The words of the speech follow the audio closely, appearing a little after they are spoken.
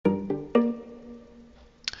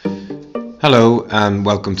Hello and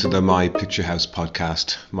welcome to the My Picture House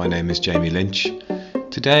podcast. My name is Jamie Lynch.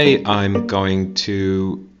 Today I'm going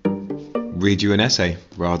to read you an essay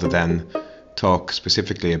rather than talk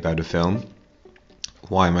specifically about a film.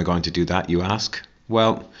 Why am I going to do that, you ask?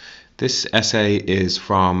 Well, this essay is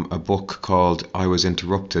from a book called I Was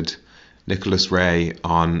Interrupted, Nicholas Ray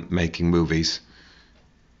on Making Movies.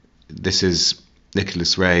 This is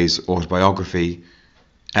Nicholas Ray's autobiography,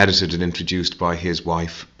 edited and introduced by his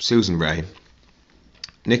wife, Susan Ray.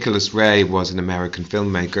 Nicholas Ray was an American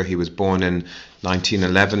filmmaker. He was born in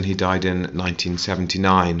 1911. He died in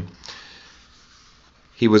 1979.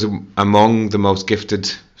 He was among the most gifted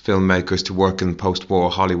filmmakers to work in post-war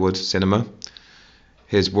Hollywood cinema.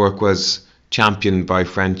 His work was championed by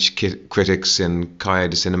French critics in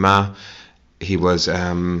Cahiers du Cinéma. He was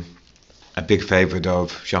a big favourite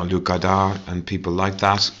of Jean-Luc Godard and people like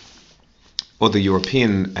that. Other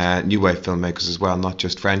European New Wave filmmakers as well, not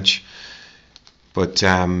just French, but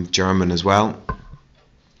German as well.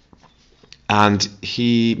 And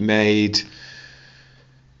he made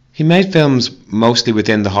films mostly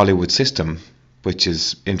within the Hollywood system, which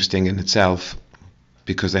is interesting in itself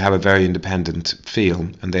because they have a very independent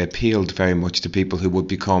feel and they appealed very much to people who would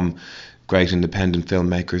become great independent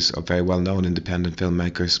filmmakers or very well-known independent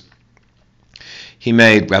filmmakers. He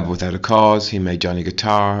made Rebel Without a Cause, he made Johnny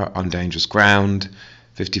Guitar, On Dangerous Ground,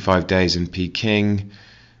 55 Days in Peking,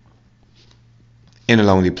 In a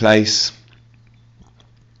Lonely Place,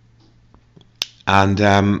 and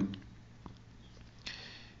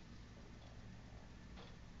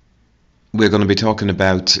we're going to be talking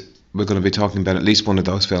about at least one of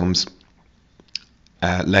those films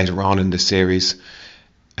later on in the series.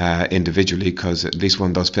 Individually, because at least one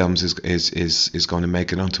of those films is going to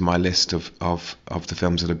make it onto my list of the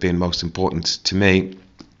films that have been most important to me.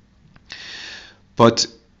 But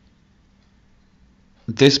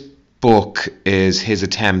this book is his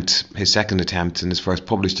second attempt and his first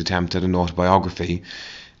published attempt at an autobiography,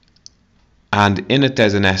 and in it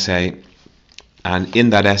there's an essay, and in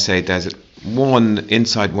that essay there's one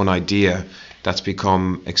idea that's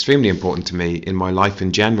become extremely important to me in my life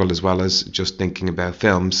in general, as well as just thinking about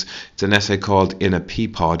films. It's an essay called In a Pea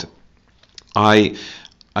Pod. I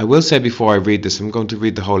will say before I read this, I'm going to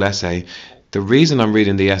read the whole essay. The reason I'm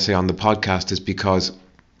reading the essay on the podcast is because,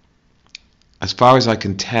 as far as I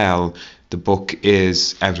can tell, the book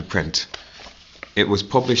is out of print. It was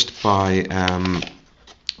published by, I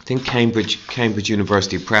think, Cambridge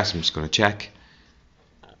University Press. I'm just going to check.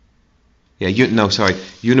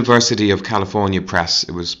 University of California Press.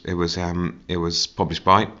 It was published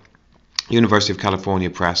by University of California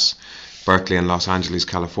Press, Berkeley and Los Angeles,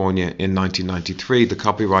 California, in 1993. The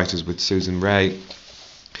copyright is with Susan Ray,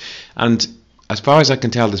 and as far as I can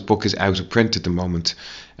tell, this book is out of print at the moment.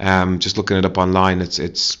 Just looking it up online,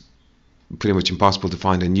 it's pretty much impossible to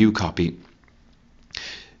find a new copy.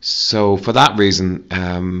 So for that reason,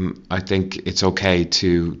 I think it's okay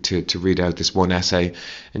to read out this one essay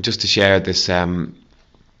and just to share these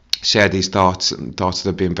thoughts that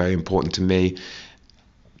have been very important to me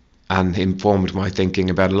and informed my thinking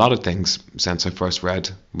about a lot of things since I first read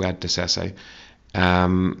this essay.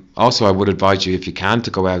 Also, I would advise you, if you can, to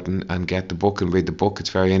go out and get the book and read the book. It's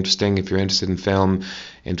very interesting. If you're interested in film,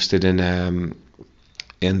 interested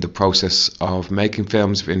in the process of making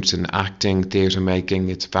films, if you're interested in acting, theatre making,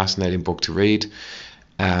 it's a fascinating book to read.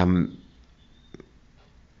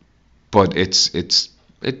 But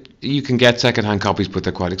you can get second-hand copies, but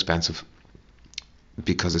they're quite expensive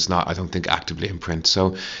because it's not, I don't think, actively in print.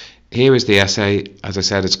 So here is the essay. As I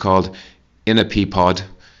said, it's called In a Pea Pod,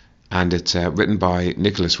 and it's written by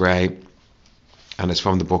Nicholas Ray, and it's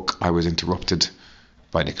from the book I Was Interrupted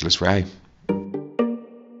by Nicholas Ray.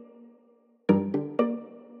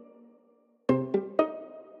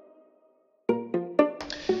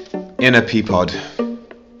 In a Pea Pod.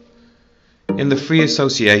 In the free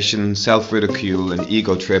association, self-ridicule and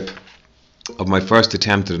ego trip of my first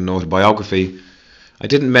attempt at an autobiography, I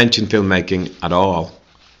didn't mention filmmaking at all,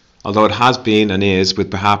 although it has been and is, with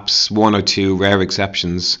perhaps one or two rare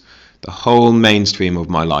exceptions, the whole mainstream of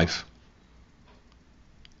my life.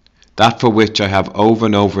 That for which I have over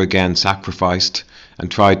and over again sacrificed and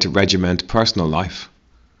tried to regiment personal life.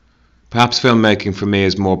 Perhaps filmmaking for me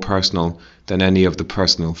is more personal than any of the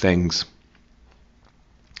personal things.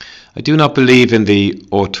 I do not believe in the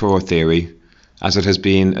auteur theory, as it has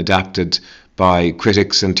been adapted by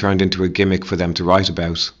critics and turned into a gimmick for them to write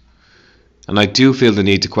about. And I do feel the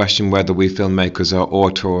need to question whether we filmmakers are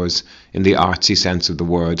auteurs in the artsy sense of the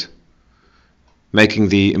word, making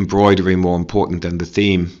the embroidery more important than the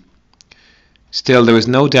theme. Still, there is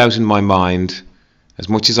no doubt in my mind As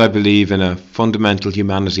much as I believe in a fundamental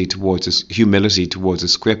humility towards a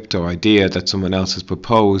script or idea that someone else has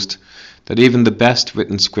proposed, that even the best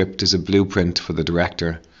written script is a blueprint for the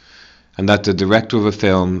director, and that the director of a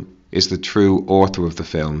film is the true author of the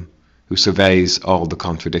film, who surveys all the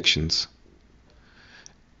contradictions.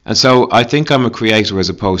 And so I think I'm a creator as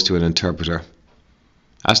opposed to an interpreter.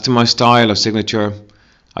 As to my style or signature,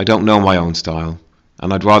 I don't know my own style,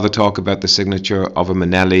 and I'd rather talk about the signature of a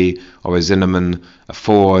Minnelli or a Zinnemann, a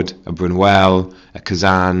Ford, a Buñuel, a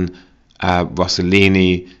Kazan, a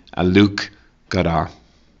Rossellini, a Luc Godard.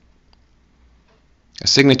 A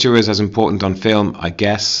signature is as important on film, I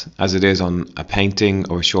guess, as it is on a painting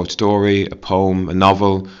or a short story, a poem, a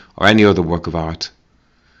novel, or any other work of art.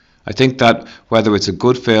 I think that whether it's a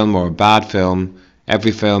good film or a bad film,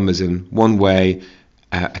 every film is in one way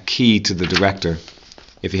a key to the director,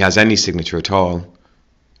 if he has any signature at all.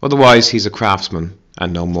 Otherwise, he's a craftsman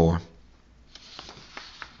and no more.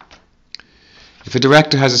 If a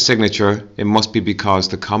director has a signature, it must be because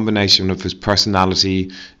the combination of his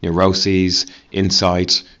personality, neuroses,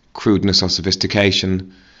 insight, crudeness or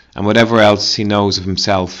sophistication, and whatever else he knows of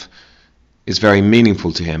himself is very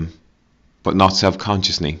meaningful to him, but not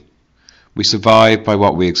self-consciously. We survive by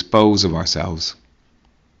what we expose of ourselves.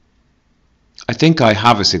 I think I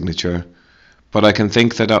have a signature, but I can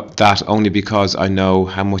think that only because I know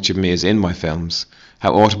how much of me is in my films,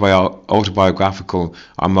 how autobiographical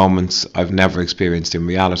are moments I've never experienced in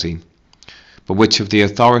reality, but which have the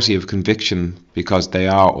authority of conviction because they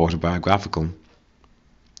are autobiographical.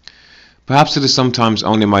 Perhaps it is sometimes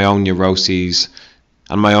only my own neuroses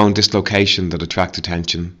and my own dislocation that attract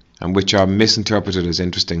attention, and which are misinterpreted as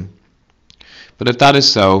interesting. But if that is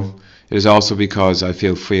so, it is also because I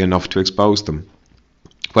feel free enough to expose them.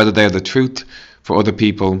 Whether they are the truth for other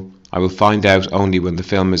people, I will find out only when the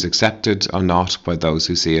film is accepted or not by those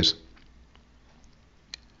who see it.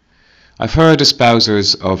 I've heard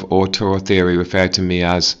espousers of auteur theory refer to me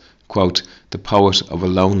as, quote, the poet of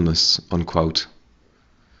aloneness, unquote.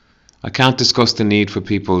 I can't discuss the need for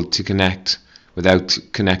people to connect without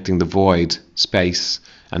connecting the void, space,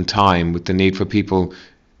 and time with the need for people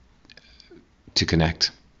to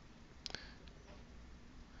connect.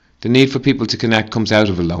 The need for people to connect comes out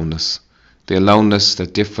of aloneness, the aloneness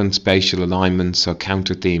that different spatial alignments or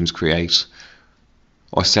counter themes create,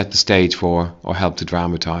 or set the stage for, or help to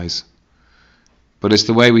dramatize. But it's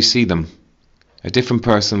the way we see them. A different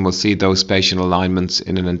person will see those spatial alignments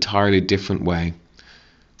in an entirely different way,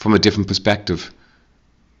 from a different perspective,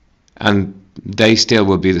 and they still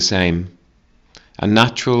will be the same. A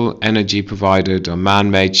natural energy provided or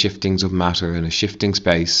man-made shiftings of matter in a shifting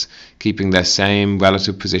space, keeping their same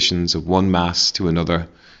relative positions of one mass to another,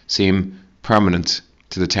 seem permanent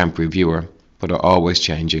to the temporary viewer, but are always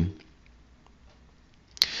changing.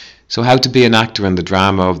 So how to be an actor in the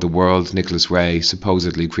drama of the world Nicholas Ray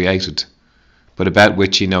supposedly created, but about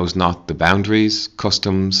which he knows not the boundaries,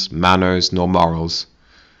 customs, manners, nor morals,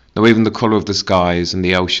 nor even the colour of the skies and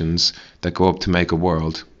the oceans that go up to make a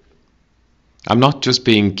world. I'm not just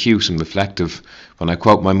being cute and reflective when I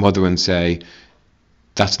quote my mother and say,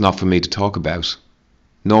 that's not for me to talk about,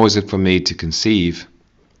 nor is it for me to conceive.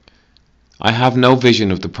 I have no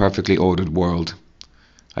vision of the perfectly ordered world.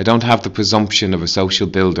 I don't have the presumption of a social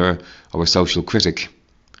builder or a social critic.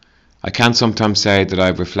 I can sometimes say that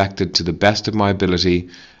I've reflected to the best of my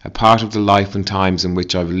ability a part of the life and times in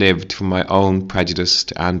which I've lived from my own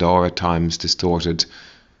prejudiced and or at times distorted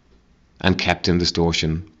and kept in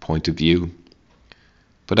distortion point of view.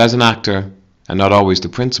 But as an actor, and not always the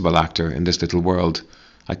principal actor in this little world,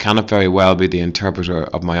 I cannot very well be the interpreter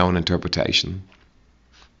of my own interpretation.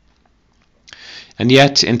 And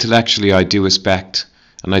yet, intellectually, I do respect,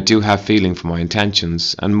 and I do have feeling for my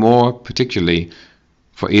intentions, and more particularly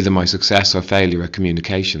for either my success or failure at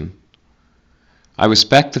communication. I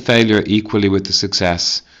respect the failure equally with the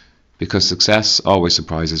success, because success always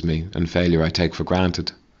surprises me, and failure I take for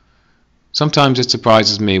granted. Sometimes it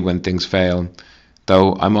surprises me when things fail,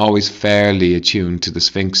 though I'm always fairly attuned to the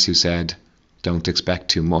Sphinx who said, don't expect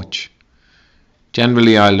too much.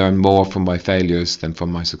 Generally, I learn more from my failures than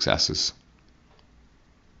from my successes.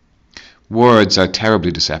 Words are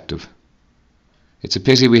terribly deceptive. It's a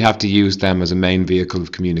pity we have to use them as a main vehicle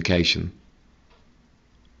of communication.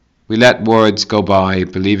 We let words go by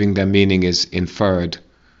believing their meaning is inferred,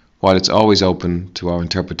 while it's always open to our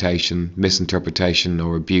interpretation, misinterpretation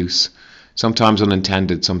or abuse, sometimes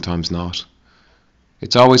unintended, sometimes not.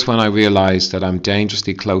 It's always when I realize that I'm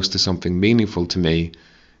dangerously close to something meaningful to me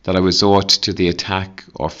that I resort to the attack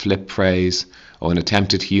or flip phrase or an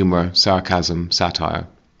attempted humor, sarcasm, satire.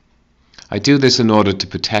 I do this in order to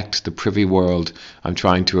protect the privy world I'm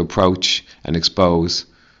trying to approach and expose,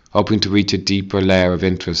 hoping to reach a deeper layer of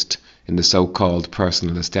interest in the so-called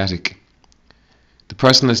personal aesthetic. The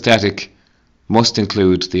personal aesthetic must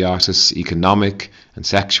include the artist's economic and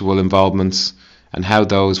sexual involvements and how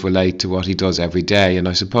those relate to what he does every day, and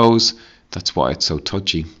I suppose that's why it's so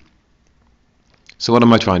touchy. So what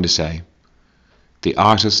am I trying to say? The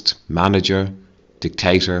artist, manager,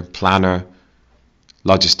 dictator, planner,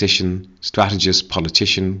 logistician, strategist,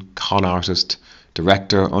 politician, con artist,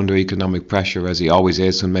 director under economic pressure, as he always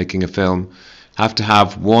is when making a film, have to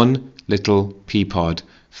have one little pea pod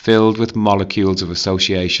filled with molecules of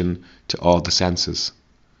association to all the senses.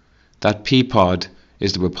 That pea pod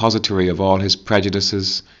is the repository of all his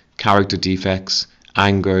prejudices, character defects,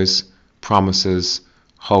 angers, promises,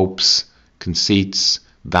 hopes, conceits,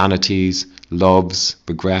 vanities, loves,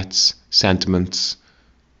 regrets, sentiments,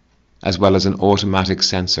 as well as an automatic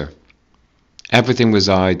censor. Everything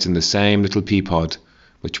resides in the same little pea pod,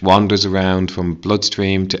 which wanders around from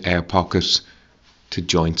bloodstream to air pocket to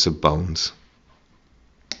joints of bones.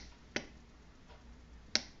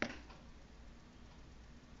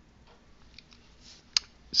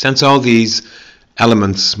 Since all these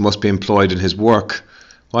elements must be employed in his work,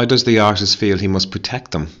 why does the artist feel he must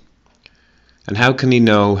protect them? And how can he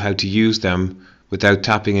know how to use them without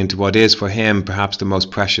tapping into what is for him perhaps the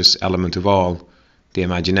most precious element of all, the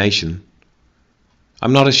imagination?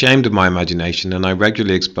 I'm not ashamed of my imagination, and I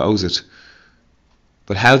regularly expose it.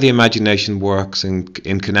 But how the imagination works in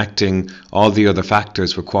connecting all the other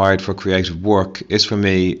factors required for creative work is for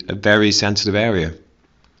me a very sensitive area.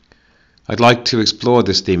 I'd like to explore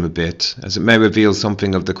this theme a bit, as it may reveal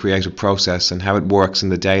something of the creative process and how it works in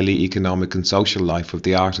the daily economic and social life of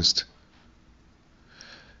the artist.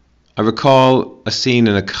 I recall a scene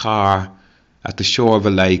in a car at the shore of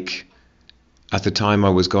a lake at the time I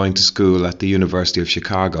was going to school at the University of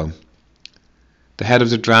Chicago. The head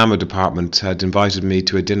of the drama department had invited me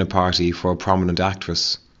to a dinner party for a prominent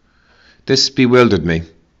actress. This bewildered me.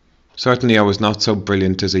 Certainly I was not so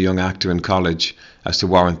brilliant as a young actor in college as to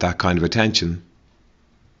warrant that kind of attention.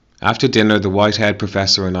 After dinner, the white-haired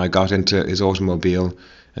professor and I got into his automobile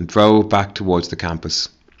and drove back towards the campus.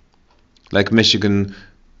 Lake Michigan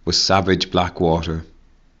was savage black water.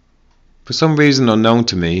 For some reason unknown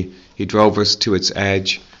to me, he drove us to its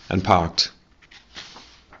edge and parked.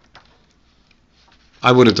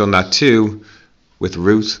 I would have done that too, with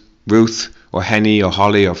Ruth, or Henny, or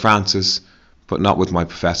Holly, or Francis, but not with my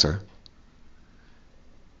professor.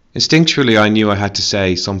 Instinctually I knew I had to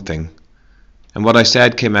say something, and what I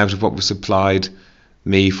said came out of what was supplied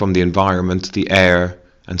me from the environment, the air,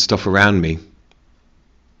 and stuff around me.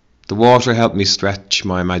 The water helped me stretch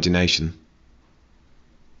my imagination.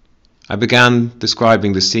 I began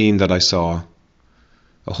describing the scene that I saw.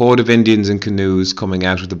 A horde of Indians in canoes coming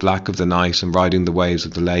out of the black of the night and riding the waves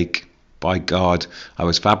of the lake. By God, I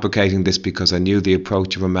was fabricating this because I knew the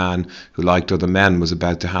approach of a man who liked other men was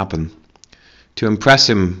about to happen. To impress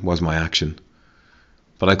him was my action,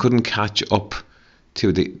 but I couldn't catch up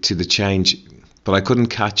to the change. But I couldn't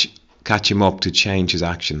catch him up to change his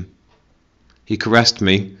action. He caressed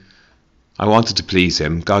me. I wanted to please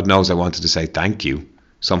him. God knows I wanted to say thank you.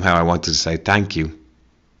 Somehow I wanted to say thank you.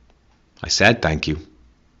 I said thank you.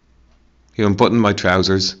 He unbuttoned my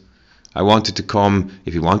trousers. I wanted to come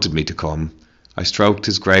if he wanted me to come. I stroked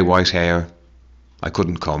his grey-white hair. I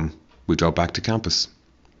couldn't come. We drove back to campus.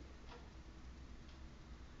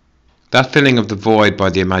 That filling of the void by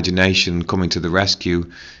the imagination coming to the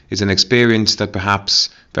rescue is an experience that perhaps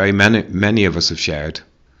very many of us have shared.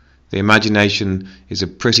 The imagination is a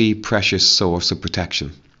pretty precious source of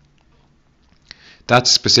protection. That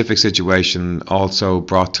specific situation also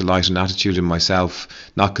brought to light an attitude in myself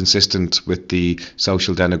not consistent with the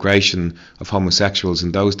social denigration of homosexuals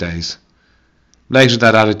in those days. Later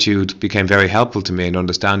that attitude became very helpful to me in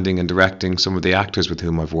understanding and directing some of the actors with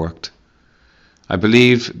whom I've worked. I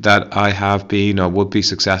believe that I have been or would be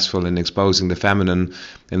successful in exposing the feminine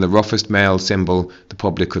in the roughest male symbol the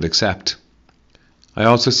public could accept. I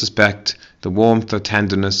also suspect the warmth or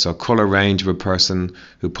tenderness or colour range of a person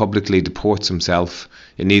who publicly deports himself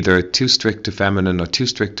in either too strict a feminine or too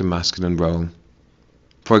strict a masculine role.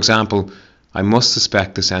 For example, I must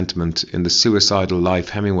suspect the sentiment in the suicidal life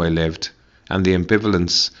Hemingway lived and the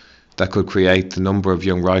ambivalence that could create the number of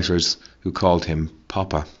young writers who called him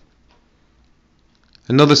Papa.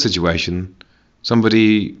 Another situation,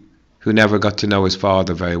 somebody who never got to know his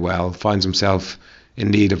father very well finds himself in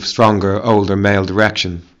need of stronger, older male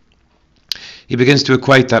direction. He begins to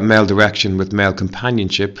equate that male direction with male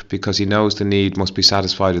companionship because he knows the need must be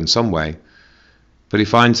satisfied in some way. But he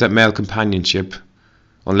finds that male companionship,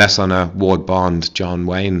 unless on a Ward Bond, John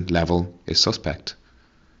Wayne level, is suspect.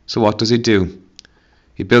 So what does he do?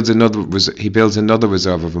 He builds another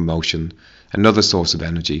reserve of emotion, another source of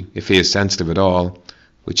energy, if he is sensitive at all,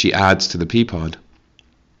 which he adds to the peapod.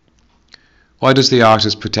 Why does the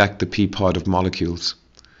artist protect the peapod of molecules?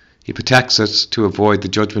 He protects it to avoid the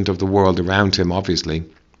judgment of the world around him, obviously.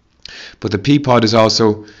 But the peapod is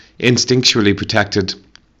also instinctually protected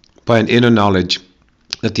by an inner knowledge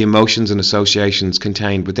that the emotions and associations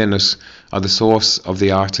contained within it are the source of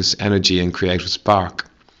the artist's energy and creative spark,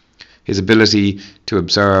 his ability to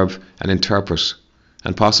observe and interpret,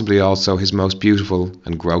 and possibly also his most beautiful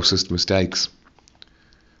and grossest mistakes.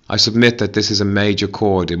 I submit that this is a major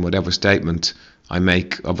chord in whatever statement I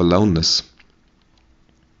make of aloneness.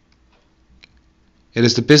 It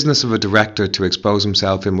is the business of a director to expose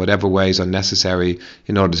himself in whatever ways are necessary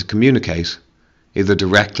in order to communicate, either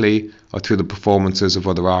directly or through the performances of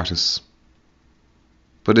other artists.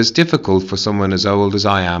 But it is difficult for someone as old as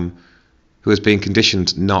I am, who has been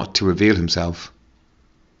conditioned not to reveal himself.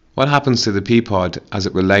 What happens to the peapod as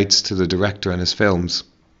it relates to the director and his films?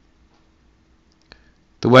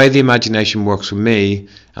 The way the imagination works for me,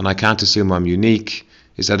 and I can't assume I'm unique,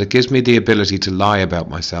 is that it gives me the ability to lie about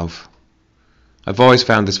myself. I've always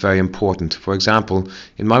found this very important. For example,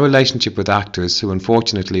 in my relationship with actors who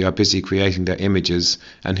unfortunately are busy creating their images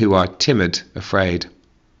and who are timid, afraid.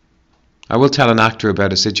 I will tell an actor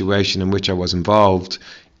about a situation in which I was involved,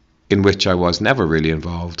 in which I was never really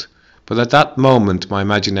involved, but at that moment my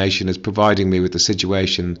imagination is providing me with the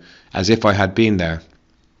situation as if I had been there.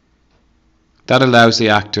 That allows the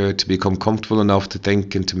actor to become comfortable enough to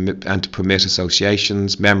think and to permit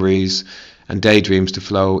associations, memories, and daydreams to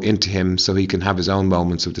flow into him so he can have his own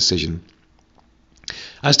moments of decision.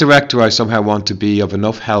 As director, I somehow want to be of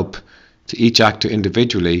enough help to each actor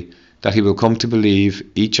individually that he will come to believe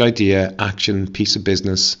each idea, action, piece of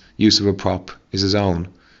business, use of a prop is his own,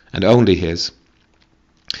 and only his.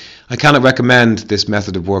 I cannot recommend this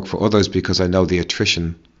method of work for others because I know the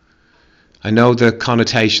attrition. I know the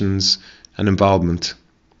connotations and involvement,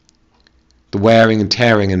 the wearing and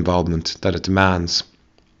tearing involvement that it demands.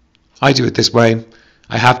 I do it this way.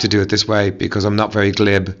 I have to do it this way because I'm not very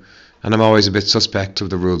glib and I'm always a bit suspect of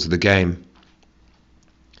the rules of the game.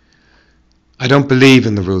 I don't believe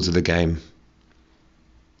in the rules of the game.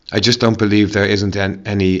 I just don't believe there isn't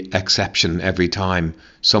any exception every time,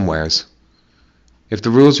 somewheres. If the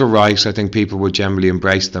rules were right, I think people would generally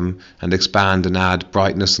embrace them and expand and add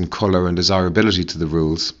brightness and colour and desirability to the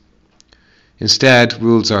rules. Instead,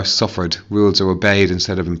 rules are suffered, rules are obeyed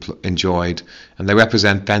instead of enjoyed, and they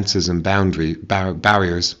represent fences and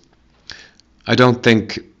barriers. I don't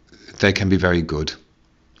think they can be very good.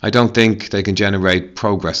 I don't think they can generate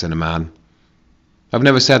progress in a man. I've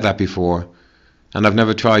never said that before, and I've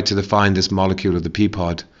never tried to define this molecule of the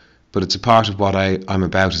peapod, but it's a part of what I'm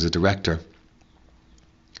about as a director.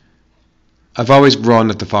 I've always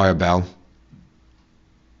run at the fire bell.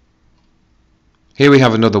 Here we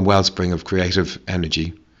have another wellspring of creative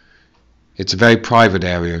energy. It's a very private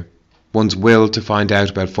area. One's will to find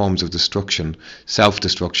out about forms of destruction,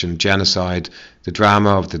 self-destruction, genocide, the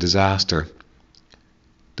drama of the disaster.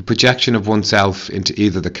 The projection of oneself into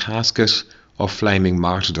either the casket or flaming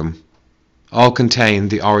martyrdom. All contain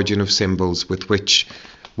the origin of symbols with which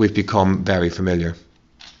we've become very familiar.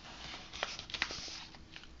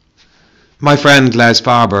 My friend Les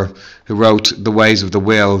Farber, who wrote The Ways of the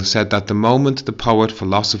Will, said that the moment the poet,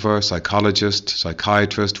 philosopher, psychologist,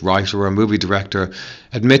 psychiatrist, writer or movie director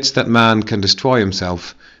admits that man can destroy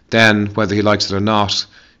himself, then, whether he likes it or not,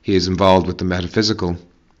 he is involved with the metaphysical.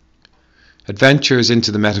 Adventures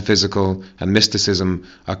into the metaphysical and mysticism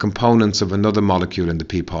are components of another molecule in the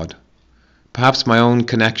peapod. Perhaps my own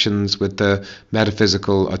connections with the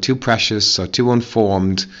metaphysical are too precious or too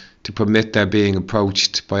unformed to permit their being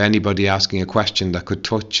approached by anybody asking a question that could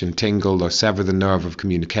touch and tingle or sever the nerve of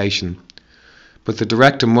communication. But the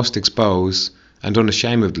director must expose, and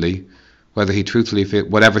unashamedly, whatever he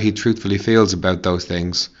truthfully feels about those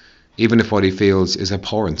things, even if what he feels is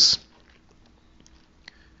abhorrence.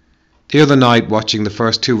 The other night, watching the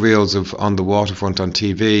first 2 reels of On the Waterfront on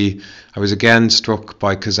TV, I was again struck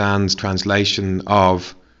by Kazan's translation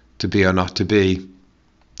of To Be or Not to Be.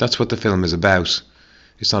 That's what the film is about.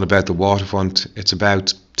 It's not about the waterfront, it's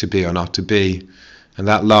about to be or not to be, and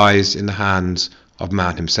that lies in the hands of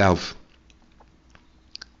man himself.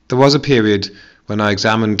 There was a period when I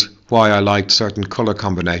examined why I liked certain colour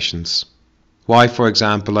combinations. Why, for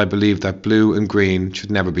example, I believed that blue and green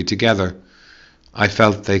should never be together. I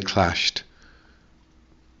felt they clashed.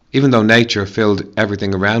 Even though nature filled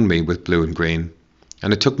everything around me with blue and green,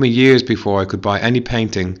 and it took me years before I could buy any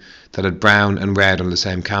painting that had brown and red on the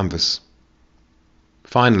same canvas.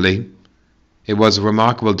 Finally, it was a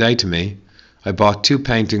remarkable day to me. I bought 2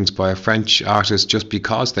 paintings by a French artist just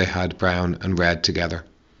because they had brown and red together.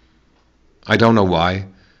 I don't know why,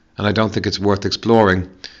 and I don't think it's worth exploring,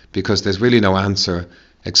 because there's really no answer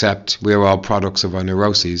except we are all products of our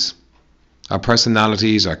neuroses. Our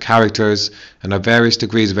personalities, our characters, and our various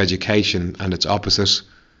degrees of education and its opposite,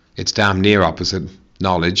 its damn near opposite,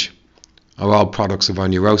 knowledge, are all products of our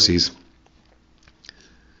neuroses.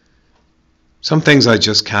 Some things I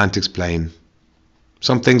just can't explain.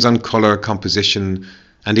 Some things on colour, composition,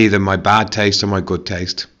 and either my bad taste or my good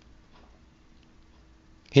taste.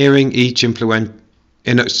 Hearing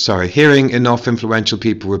enough influential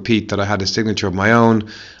people repeat that I had a signature of my own,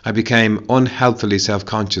 I became unhealthily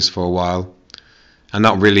self-conscious for a while, and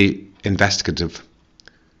not really investigative.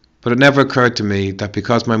 But it never occurred to me that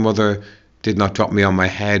because my mother did not drop me on my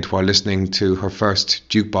head while listening to her first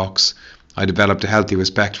jukebox, I developed a healthy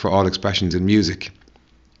respect for all expressions in music.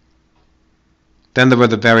 Then there were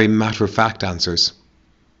the very matter-of-fact answers.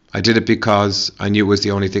 I did it because I knew it was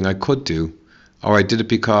the only thing I could do, or I did it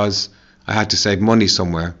because I had to save money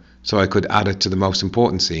somewhere so I could add it to the most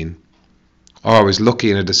important scene, or I was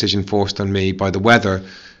lucky in a decision forced on me by the weather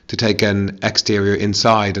to take an exterior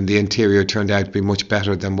inside and the interior turned out to be much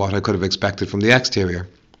better than what I could have expected from the exterior.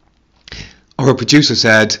 Or a producer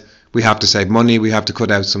said, we have to save money, we have to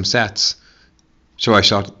cut out some sets. So I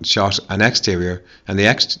shot an exterior, and the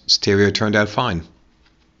exterior turned out fine.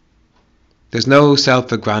 There's no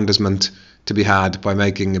self-aggrandizement to be had by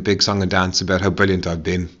making a big song and dance about how brilliant I've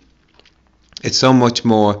been. It's so much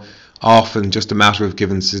more often just a matter of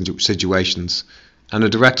given situations, and a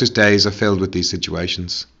director's days are filled with these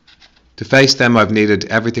situations. To face them, I've needed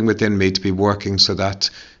everything within me to be working so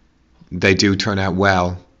that they do turn out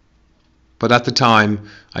well. But at the time,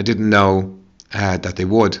 I didn't know that they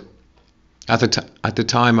would. At the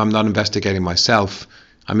time, I'm not investigating myself.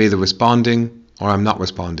 I'm either responding or I'm not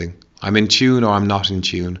responding. I'm in tune or I'm not in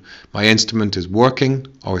tune. My instrument is working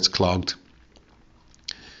or it's clogged.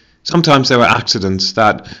 Sometimes there are accidents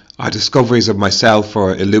that are discoveries of myself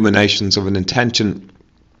or illuminations of an intention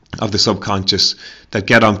of the subconscious that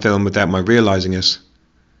get on film without my realizing it.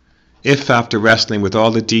 If after wrestling with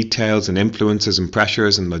all the details and influences and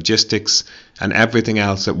pressures and logistics and everything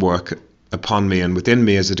else at work upon me and within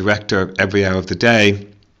me as a director every hour of the day,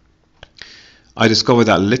 I discover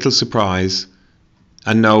that little surprise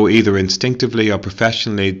and know either instinctively or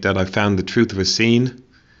professionally that I found the truth of a scene,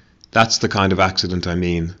 that's the kind of accident I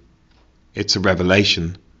mean. It's a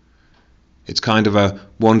revelation. It's kind of a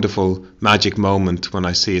wonderful magic moment when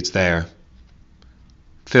I see it's there.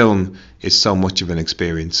 Film is so much of an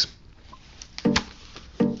experience.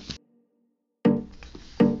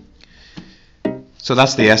 So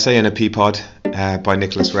that's the essay in a Peapod by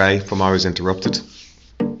Nicholas Ray from I Was Interrupted.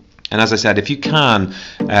 And as I said, if you can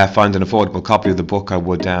find an affordable copy of the book, I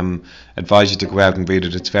would advise you to go out and read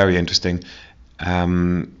it. It's very interesting.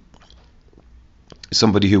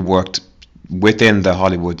 Somebody who worked within the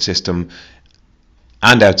Hollywood system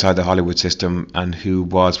and outside the Hollywood system and who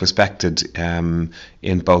was respected in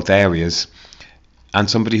both areas, and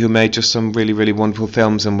somebody who made just some really, really wonderful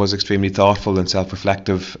films and was extremely thoughtful and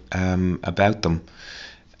self-reflective about them.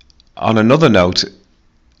 On another note,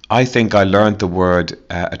 I think I learned the word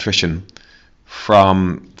attrition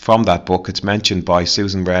from that book. It's mentioned by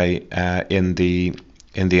Susan Ray in the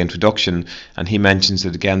introduction, and he mentions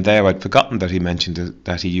it again there. I'd forgotten that he mentioned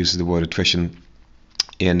that he uses the word attrition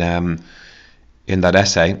in that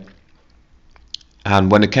essay.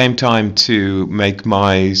 And when it came time to make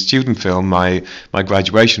my student film, my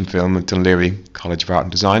graduation film at Dún Laoghaire College of Art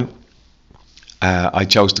and Design, I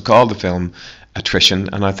chose to call the film Attrition,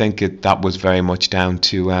 and I think that was very much down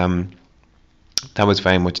to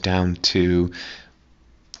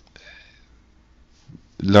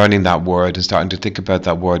learning that word and starting to think about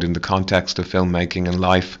that word in the context of filmmaking and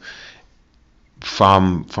life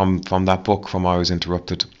from that book, from I Was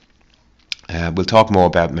Interrupted. We'll talk more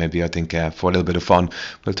about, maybe, I think, for a little bit of fun,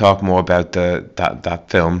 we'll talk more about that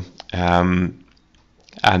film and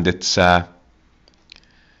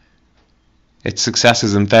its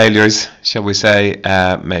successes and failures, shall we say,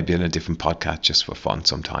 maybe in a different podcast just for fun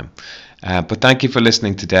sometime. But thank you for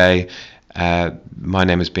listening today. My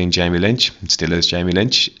name has been Jamie Lynch. It still is Jamie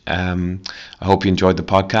Lynch. I hope you enjoyed the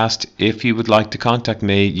podcast. If you would like to contact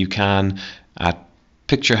me, you can at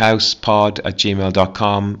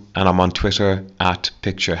picturehousepod@gmail.com, and I'm on Twitter at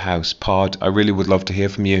picturehousepod. I really would love to hear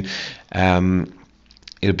from you. It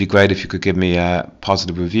would be great if you could give me a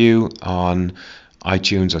positive review on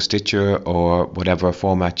iTunes or Stitcher or whatever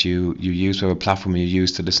format you use, whatever platform you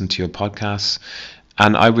use to listen to your podcasts.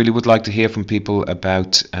 And I really would like to hear from people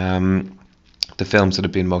about the films that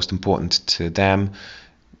have been most important to them,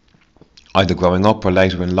 either growing up or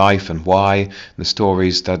later in life, and why, the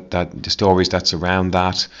stories that surround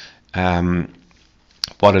that,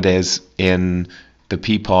 what it is in the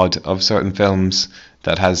Peapod of certain films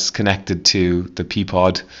that has connected to the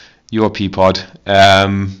Peapod, your Peapod.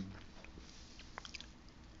 That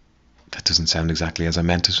doesn't sound exactly as I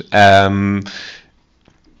meant it. And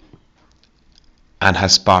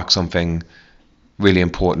has sparked something really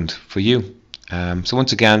important for you. So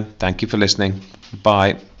once again, thank you for listening.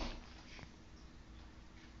 Bye.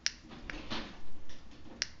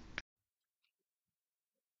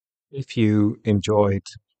 If you enjoyed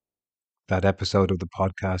that episode of the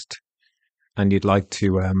podcast and you'd like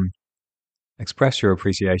to express your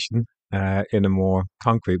appreciation in a more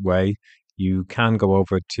concrete way, you can go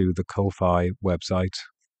over to the Ko-Fi website,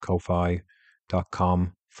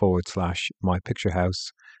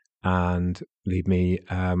 kofi.com/mypicturehouse, and leave me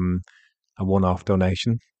a one-off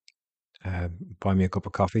donation. Buy me a cup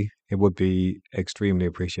of coffee. It would be extremely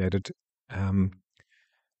appreciated.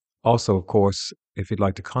 Also, of course, if you'd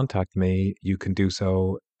like to contact me, you can do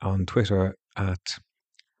so on Twitter at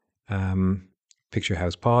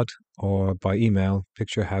PictureHousePod, or by email,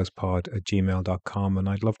 picturehousepod@gmail.com. And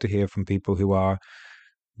I'd love to hear from people who are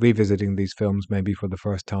revisiting these films maybe for the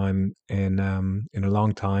first time in a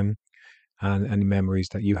long time, and any memories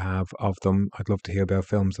that you have of them. I'd love to hear about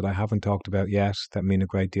films that I haven't talked about yet that mean a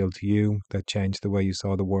great deal to you, that changed the way you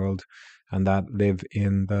saw the world, and that live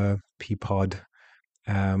in the Peapod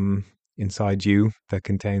inside you that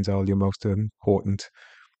contains all your most important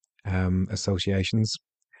associations.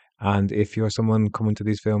 And if you're someone coming to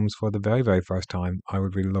these films for the very, very first time, I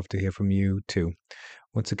would really love to hear from you too.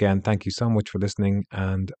 Once again, thank you so much for listening,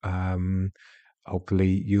 and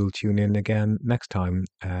hopefully you'll tune in again next time.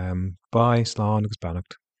 Bye, Slán agus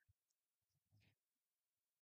Beannacht.